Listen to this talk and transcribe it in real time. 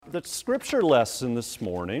The scripture lesson this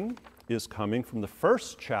morning is coming from the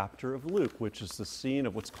first chapter of Luke, which is the scene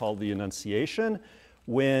of what's called the Annunciation,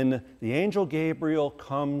 when the angel Gabriel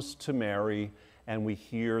comes to Mary and we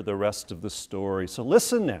hear the rest of the story. So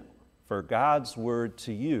listen now for God's word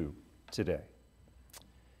to you today.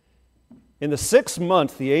 In the 6th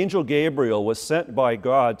month, the angel Gabriel was sent by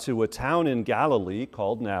God to a town in Galilee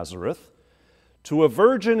called Nazareth, to a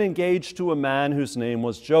virgin engaged to a man whose name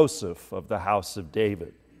was Joseph of the house of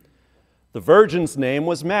David. The virgin's name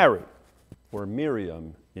was Mary, or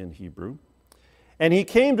Miriam in Hebrew. And he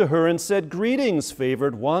came to her and said, "Greetings,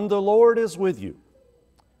 favored one, the Lord is with you."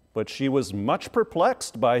 But she was much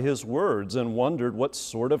perplexed by his words and wondered what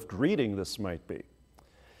sort of greeting this might be.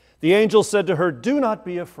 The angel said to her, "Do not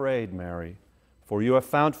be afraid, Mary, for you have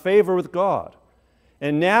found favor with God.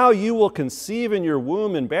 And now you will conceive in your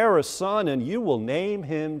womb and bear a son, and you will name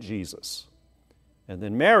him Jesus." And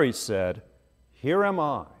then Mary said, "Here am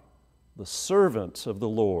I, the servant of the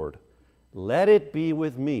Lord. Let it be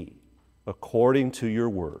with me according to your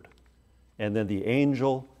word." And then the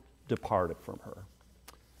angel departed from her.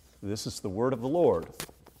 This is the word of the Lord.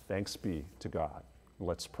 Thanks be to God.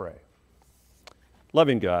 Let's pray.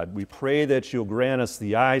 Loving God, we pray that you'll grant us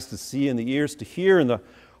the eyes to see and the ears to hear and the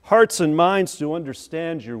hearts and minds to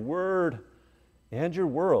understand your word and your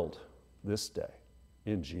world this day.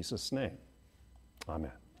 In Jesus' name,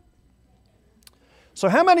 amen. So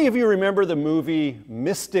how many of you remember the movie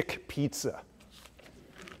Mystic Pizza?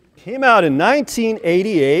 Came out in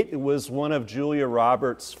 1988. It was one of Julia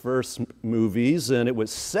Roberts' first movies, and it was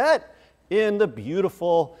set in the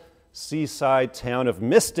beautiful seaside town of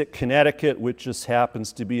Mystic, Connecticut, which just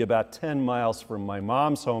happens to be about 10 miles from my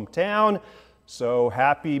mom's hometown. So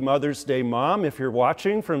happy Mother's Day, Mom, if you're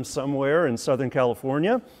watching from somewhere in Southern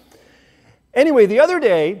California. Anyway, the other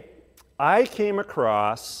day, I came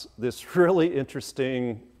across this really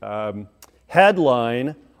interesting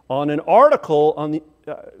headline on an article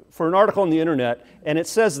for an article on the internet, and it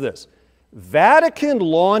says this: Vatican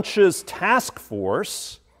launches task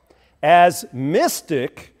force as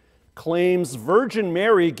mystic claims Virgin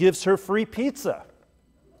Mary gives her free pizza.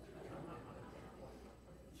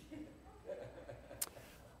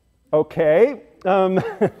 Okay.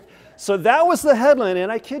 So that was the headline,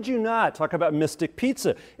 and I kid you not, talk about mystic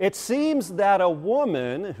pizza. It seems that a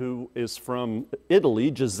woman who is from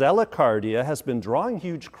Italy, Gisella Cardia, has been drawing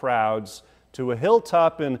huge crowds to a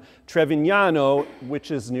hilltop in Trevignano, which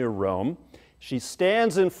is near Rome. She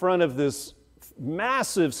stands in front of this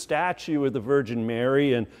massive statue of the Virgin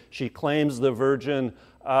Mary, and she claims the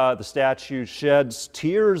statue sheds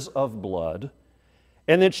tears of blood.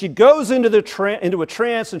 And then she goes into a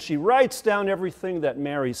trance and she writes down everything that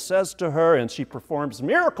Mary says to her, and she performs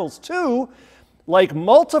miracles too, like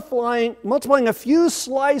multiplying a few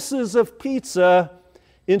slices of pizza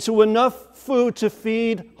into enough food to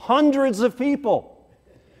feed hundreds of people,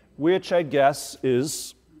 which I guess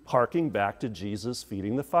is harking back to Jesus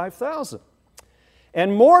feeding the 5,000.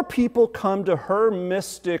 And more people come to her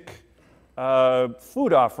mystic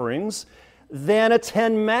food offerings than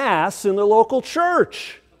attend Mass in the local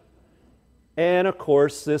church. And of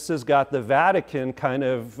course, this has got the Vatican kind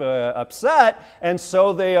of upset, and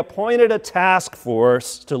so they appointed a task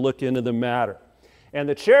force to look into the matter. And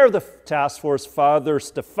the chair of the task force, Father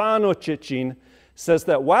Stefano Ciccin, says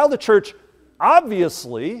that while the church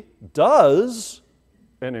obviously does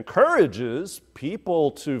and encourages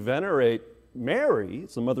people to venerate Mary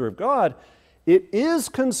as the Mother of God, it is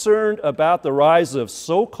concerned about the rise of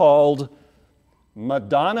so-called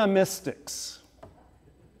Madonna mystics.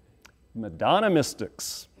 Madonna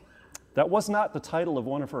mystics. That was not the title of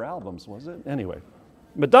one of her albums, was it? Anyway,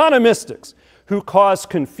 Madonna mystics, who cause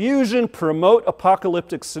confusion, promote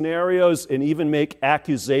apocalyptic scenarios, and even make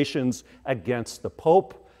accusations against the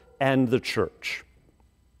Pope and the Church.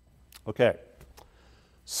 Okay,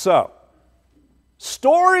 so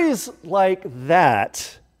stories like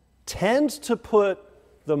that tend to put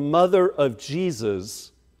the mother of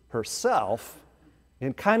Jesus herself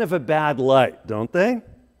in kind of a bad light, don't they?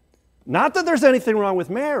 Not that there's anything wrong with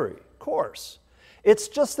Mary, of course. It's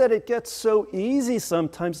just that it gets so easy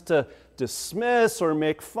sometimes to dismiss or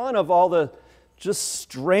make fun of all the just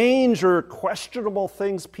strange or questionable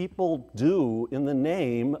things people do in the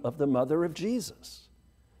name of the mother of Jesus.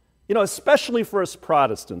 You know, especially for us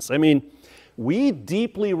Protestants. I mean, we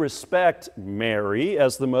deeply respect Mary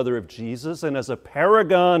as the mother of Jesus and as a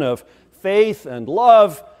paragon of faith and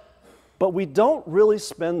love, but we don't really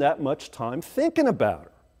spend that much time thinking about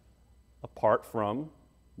her, apart from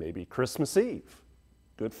maybe Christmas Eve,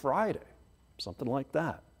 Good Friday, something like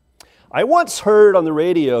that. I once heard on the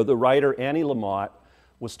radio the writer Annie Lamott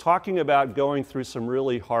was talking about going through some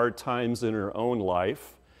really hard times in her own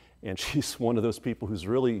life, and she's one of those people who's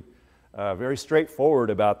really very straightforward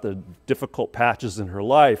about the difficult patches in her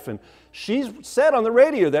life. And she said on the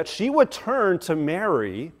radio that she would turn to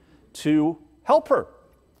Mary to help her.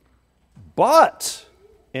 But,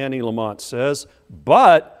 Annie Lamont says,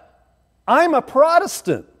 but I'm a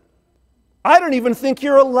Protestant. I don't even think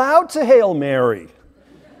you're allowed to Hail Mary.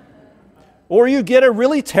 Or you get a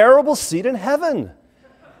really terrible seat in heaven.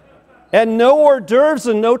 And no hors d'oeuvres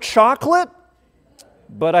and no chocolate.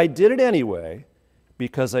 But I did it anyway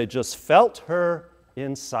because I just felt her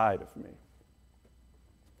inside of me.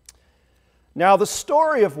 Now, the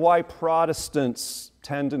story of why Protestants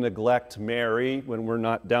tend to neglect Mary when we're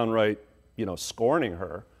not downright, scorning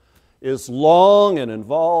her is long and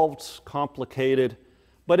involved, complicated,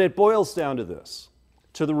 but it boils down to this.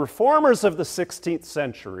 To the reformers of the 16th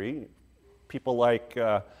century, people like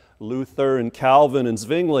Luther and Calvin and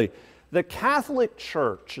Zwingli, the Catholic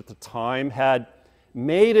Church at the time had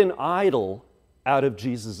made an idol out of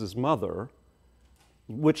Jesus' mother,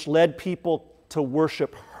 which led people to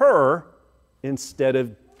worship her instead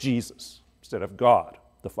of Jesus, instead of God,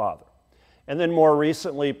 the Father. And then more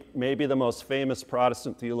recently, maybe the most famous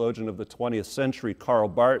Protestant theologian of the 20th century, Karl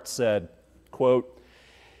Barth, said, quote,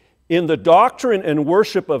 "In the doctrine and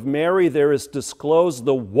worship of Mary, there is disclosed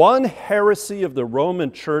the one heresy of the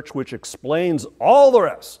Roman Church which explains all the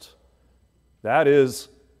rest. That is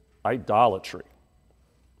idolatry."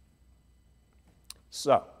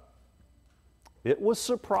 So, it was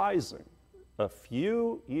surprising a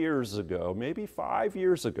few years ago, maybe 5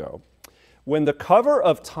 years ago, when the cover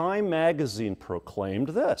of Time magazine proclaimed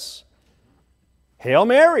this: "Hail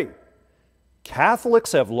Mary!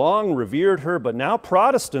 Catholics have long revered her, but now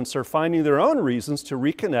Protestants are finding their own reasons to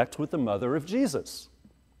reconnect with the mother of Jesus."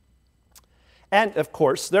 And of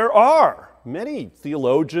course, there are many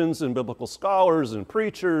theologians and biblical scholars and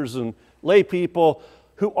preachers and lay people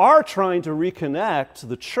who are trying to reconnect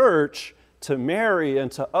the church to Mary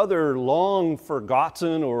and to other long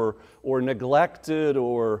forgotten or neglected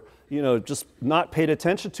or just not paid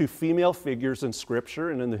attention to female figures in Scripture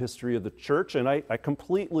and in the history of the church. And I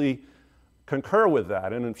completely concur with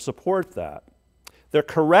that and support that. They're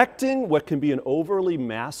correcting what can be an overly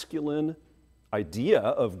masculine idea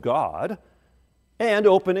of God and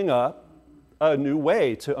opening up a new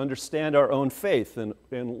way to understand our own faith and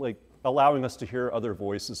allowing us to hear other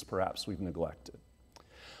voices perhaps we've neglected.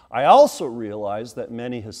 I also realize that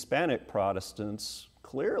many Hispanic Protestants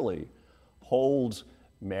clearly hold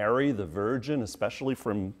Mary, the Virgin, especially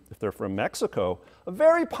if they're from Mexico, a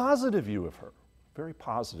very positive view of her, very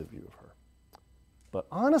positive view of her. But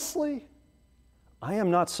honestly, I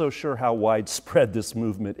am not so sure how widespread this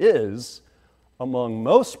movement is among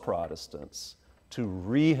most Protestants to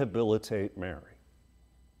rehabilitate Mary.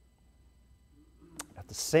 At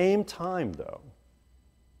the same time, though,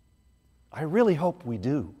 I really hope we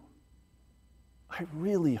do. I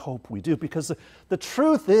really hope we do, because the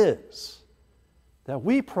truth is that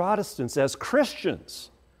we Protestants, as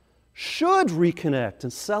Christians, should reconnect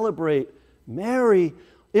and celebrate Mary,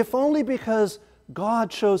 if only because God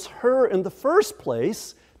chose her in the first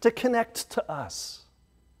place to connect to us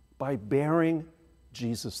by bearing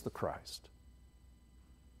Jesus the Christ.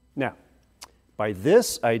 Now, by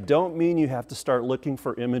this, I don't mean you have to start looking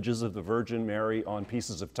for images of the Virgin Mary on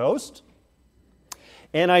pieces of toast.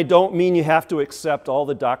 And I don't mean you have to accept all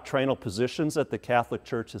the doctrinal positions that the Catholic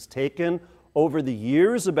Church has taken over the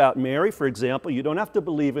years about Mary. For example, you don't have to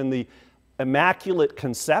believe in the Immaculate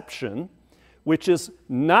Conception, which is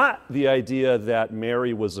not the idea that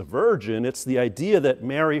Mary was a virgin. It's the idea that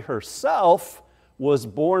Mary herself was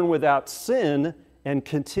born without sin and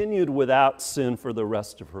continued without sin for the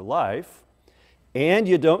rest of her life. And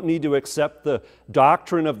you don't need to accept the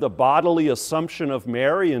doctrine of the bodily assumption of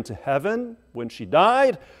Mary into heaven when she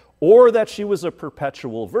died, or that she was a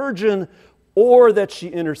perpetual virgin, or that she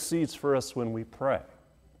intercedes for us when we pray.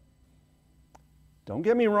 Don't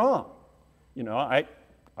get me wrong.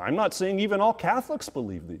 I'm not saying even all Catholics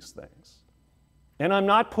believe these things. And I'm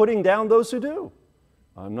not putting down those who do.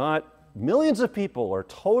 Millions of people are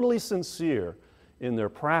totally sincere in their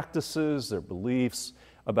practices, their beliefs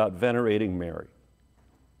about venerating Mary.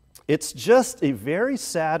 It's just a very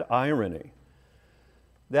sad irony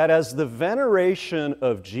that as the veneration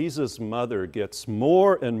of Jesus' mother gets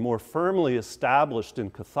more and more firmly established in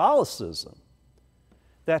Catholicism,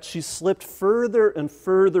 that she slipped further and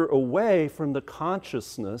further away from the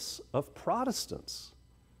consciousness of Protestants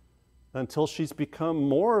until she's become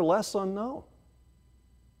more or less unknown.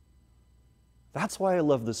 That's why I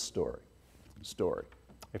love this story.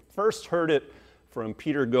 I first heard it from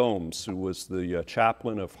Peter Gomes, who was the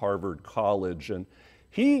chaplain of Harvard College. And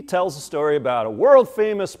he tells a story about a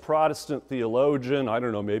world-famous Protestant theologian, I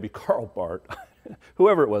don't know, maybe Karl Barth,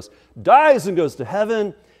 whoever it was, dies and goes to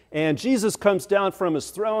heaven, and Jesus comes down from his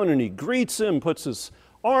throne and he greets him, puts his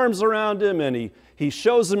arms around him, and he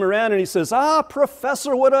shows him around and he says,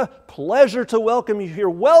 Professor, what a pleasure to welcome you here.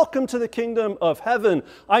 Welcome to the kingdom of heaven.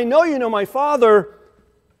 I know you know my Father,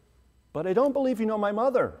 but I don't believe you know my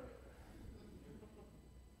mother.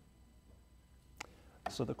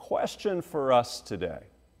 So the question for us today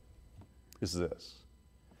is this: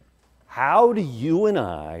 how do you and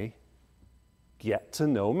I get to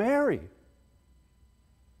know Mary?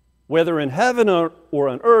 Whether in heaven or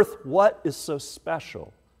on earth, what is so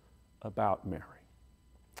special about Mary?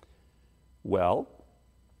 Well,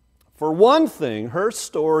 for one thing, her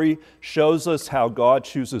story shows us how God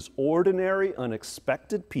chooses ordinary,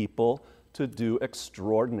 unexpected people to do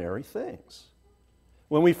extraordinary things.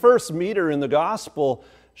 When we first meet her in the gospel,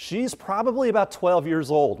 she's probably about 12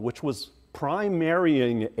 years old, which was prime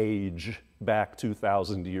marrying age back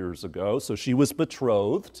 2,000 years ago. So she was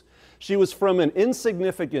betrothed. She was from an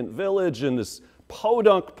insignificant village in this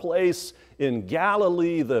podunk place in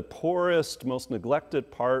Galilee, the poorest, most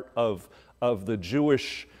neglected part of the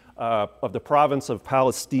Jewish, of the province of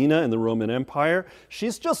Palestina in the Roman Empire.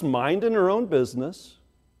 She's just minding her own business.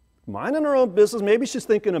 Maybe she's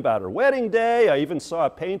thinking about her wedding day. I even saw a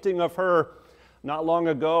painting of her not long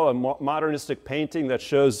ago, a modernistic painting that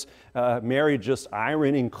shows Mary just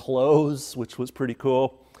ironing clothes, which was pretty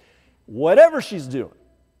cool. Whatever she's doing,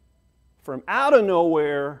 from out of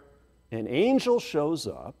nowhere, an angel shows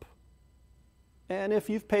up. And if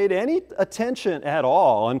you've paid any attention at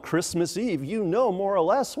all on Christmas Eve, you know more or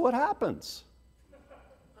less what happens.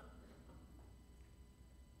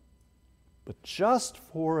 But just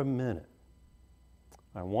for a minute,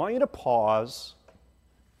 I want you to pause,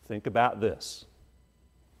 think about this.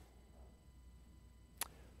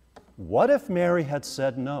 What if Mary had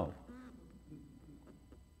said no?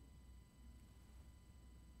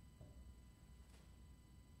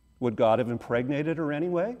 Would God have impregnated her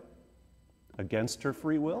anyway, against her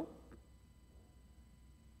free will?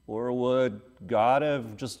 Or would God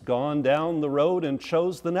have just gone down the road and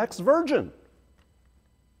chose the next virgin,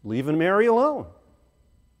 leaving Mary alone?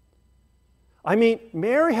 I mean,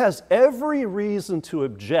 Mary has every reason to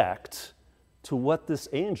object to what this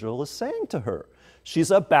angel is saying to her.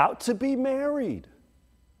 She's about to be married.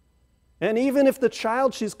 And even if the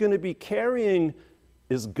child she's going to be carrying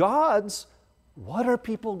is God's, what are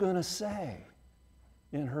people going to say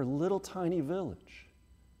in her little tiny village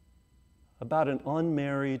about an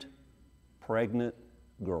unmarried, pregnant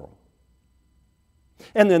girl?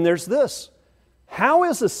 And then there's this. How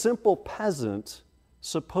is a simple peasant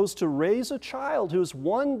supposed to raise a child who's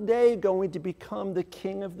one day going to become the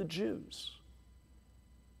king of the Jews?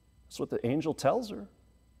 That's what the angel tells her.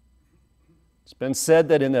 It's been said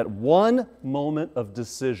that in that one moment of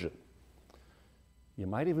decision, you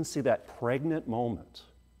might even see that pregnant moment.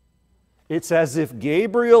 It's as if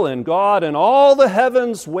Gabriel and God and all the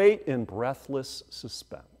heavens wait in breathless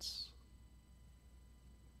suspense.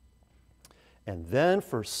 And then,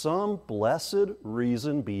 for some blessed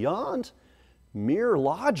reason beyond mere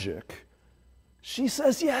logic, she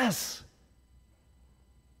says yes.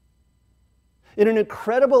 In an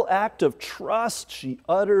incredible act of trust, she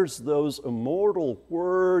utters those immortal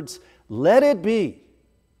words, "Let it be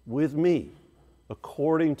with me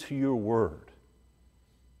according to your word."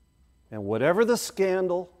 And whatever the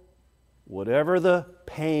scandal, whatever the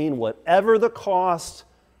pain, whatever the cost,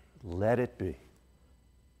 let it be.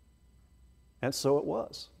 And so it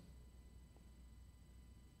was.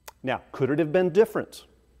 Now, could it have been different?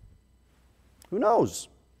 Who knows?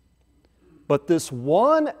 But this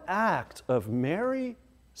one act of Mary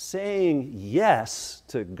saying yes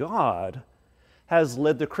to God has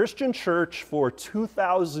led the Christian church for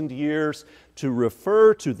 2,000 years to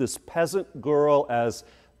refer to this peasant girl as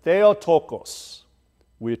Theotokos,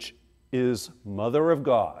 which is Mother of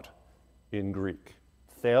God in Greek.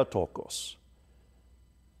 Theotokos.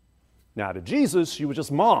 Now, to Jesus, she was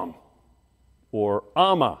just mom, or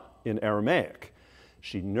Amma in Aramaic.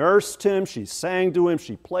 She nursed him, she sang to him,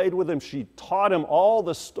 she played with him, she taught him all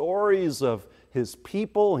the stories of his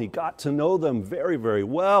people. He got to know them very, very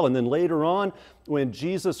well. And then later on, when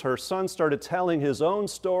Jesus, her son, started telling his own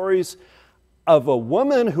stories of a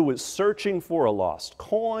woman who was searching for a lost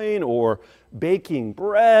coin or baking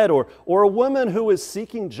bread, or a woman who was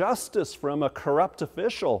seeking justice from a corrupt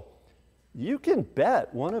official, you can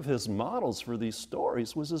bet one of his models for these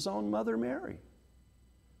stories was his own mother, Mary.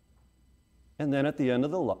 And then at the end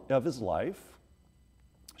of his life,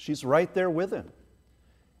 she's right there with him,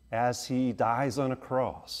 as he dies on a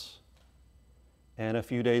cross. And a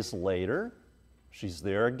few days later, she's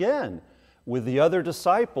there again with the other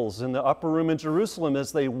disciples in the upper room in Jerusalem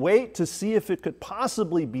as they wait to see if it could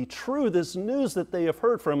possibly be true, this news that they have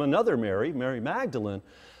heard from another Mary, Mary Magdalene.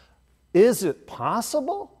 Is it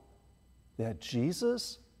possible that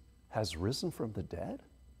Jesus has risen from the dead?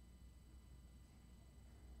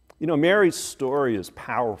 You know, Mary's story is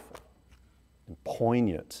powerful and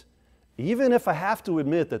poignant, even if I have to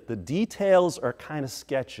admit that the details are kind of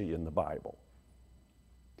sketchy in the Bible.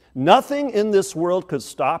 Nothing in this world could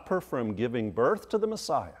stop her from giving birth to the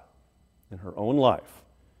Messiah in her own life,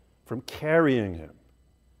 from carrying him.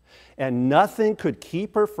 And nothing could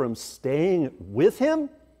keep her from staying with him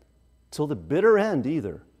till the bitter end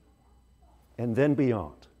either, and then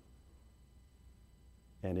beyond.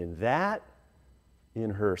 And in that, in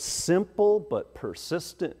her simple but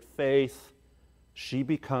persistent faith, she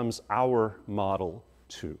becomes our model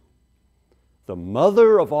too. The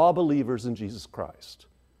mother of all believers in Jesus Christ.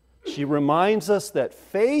 She reminds us that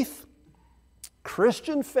faith,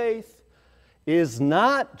 Christian faith, is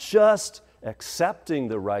not just accepting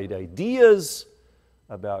the right ideas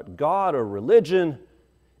about God or religion.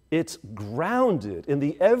 It's grounded in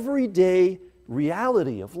the everyday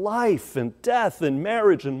reality of life and death and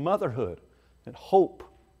marriage and motherhood and hope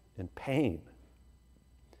and pain.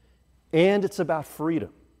 And it's about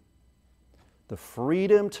freedom. The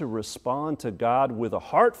freedom to respond to God with a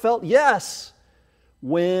heartfelt yes,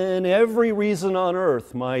 when every reason on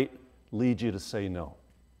earth might lead you to say no.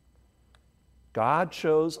 God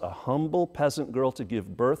chose a humble peasant girl to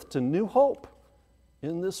give birth to new hope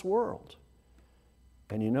in this world.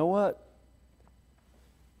 And you know what?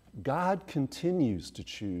 God continues to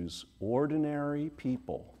choose ordinary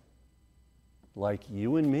people like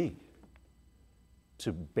you and me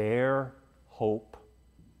to bear hope,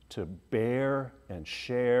 to bear and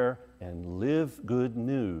share and live good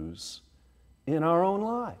news in our own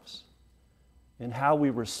lives, in how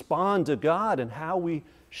we respond to God and how we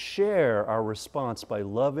share our response by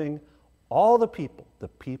loving all the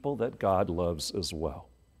people that God loves as well.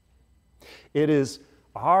 It is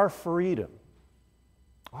our freedom,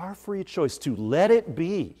 our free choice to let it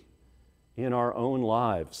be in our own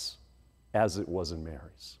lives as it was in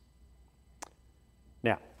Mary's.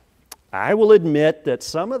 Now, I will admit that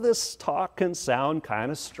some of this talk can sound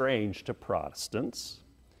kind of strange to Protestants.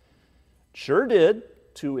 Sure did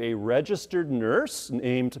to a registered nurse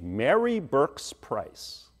named Mary Burks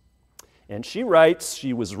Price. And she writes,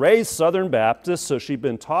 she was raised Southern Baptist, so she'd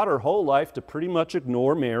been taught her whole life to pretty much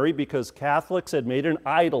ignore Mary because Catholics had made an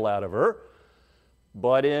idol out of her.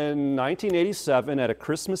 But in 1987, at a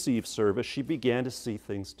Christmas Eve service, she began to see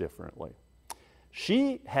things differently.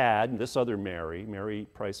 She had, this other Mary, Mary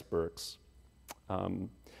Price Burks,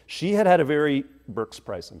 she had had a very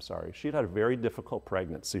difficult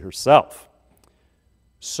pregnancy herself.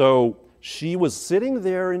 So she was sitting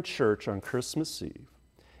there in church on Christmas Eve,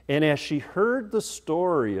 and as she heard the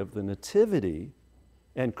story of the Nativity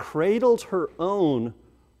and cradled her own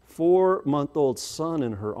 4-month-old son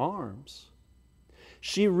in her arms,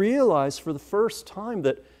 she realized for the first time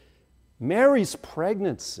that Mary's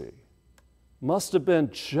pregnancy must have been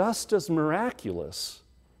just as miraculous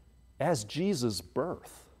as Jesus'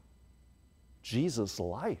 birth, Jesus'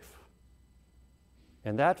 life.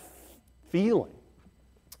 And that feeling,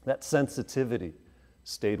 that sensitivity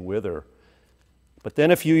stayed with her. But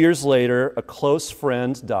then a few years later, a close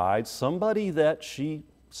friend died, somebody that she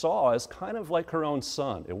saw as kind of like her own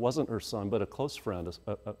son. It wasn't her son, but a close friend,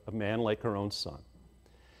 a man like her own son.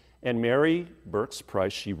 And Mary Burks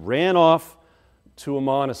Price, she ran off to a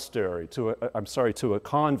monastery, to a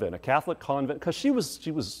convent, a Catholic convent, because she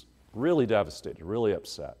was really devastated, really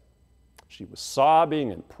upset. She was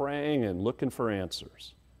sobbing and praying and looking for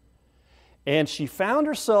answers. And she found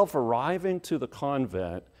herself arriving to the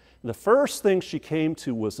convent. The first thing she came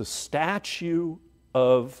to was a statue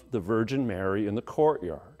of the Virgin Mary in the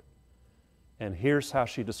courtyard. And here's how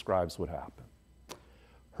she describes what happened.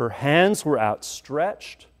 Her hands were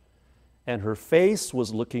outstretched, and her face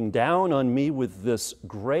was looking down on me with this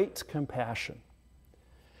great compassion.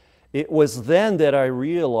 It was then that I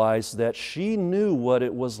realized that she knew what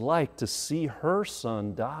it was like to see her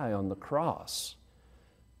son die on the cross,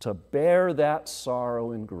 to bear that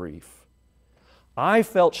sorrow and grief. I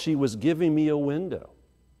felt she was giving me a window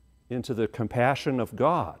into the compassion of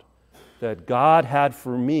God that God had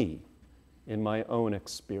for me in my own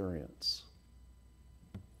experience.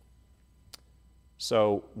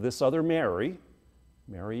 So this other Mary,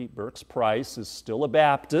 Mary Burks Price, is still a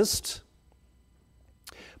Baptist,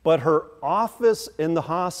 but her office in the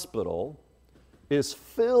hospital is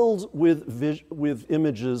filled with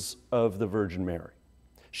images of the Virgin Mary.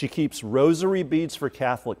 She keeps rosary beads for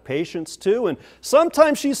Catholic patients too, and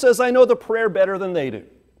sometimes she says, I know the prayer better than they do.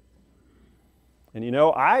 And you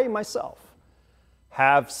know, I myself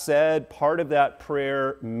have said part of that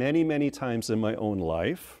prayer many, many times in my own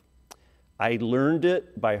life. I learned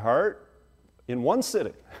it by heart in one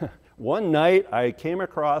sitting. One night I came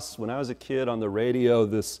across, when I was a kid on the radio,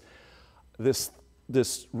 this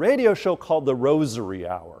radio show called The Rosary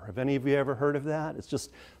Hour. Have any of you ever heard of that? It's just,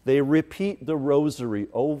 they repeat the rosary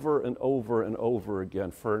over and over and over again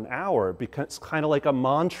for an hour. It becomes kind of like a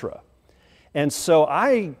mantra. And so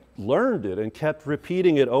I learned it and kept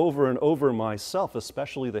repeating it over and over myself,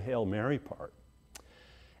 especially the Hail Mary part.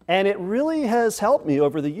 And it really has helped me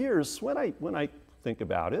over the years, when I think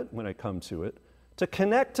about it, when I come to it, to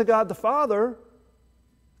connect to God the Father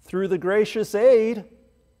through the gracious aid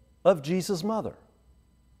of Jesus' mother.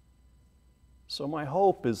 So my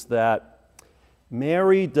hope is that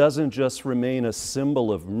Mary doesn't just remain a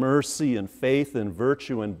symbol of mercy and faith and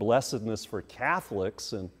virtue and blessedness for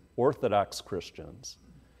Catholics and Orthodox Christians.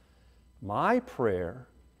 My prayer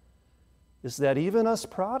is that even us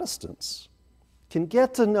Protestants can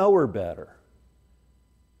get to know her better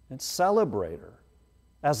and celebrate her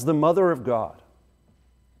as the Mother of God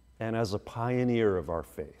and as a pioneer of our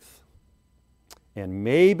faith. And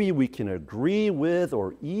maybe we can agree with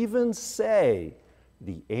or even say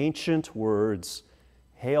the ancient words,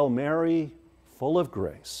 Hail Mary, full of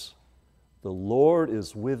grace, the Lord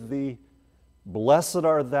is with thee. Blessed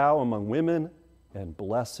art thou among women, and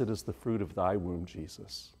blessed is the fruit of thy womb,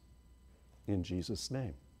 Jesus. In Jesus'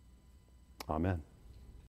 name, amen.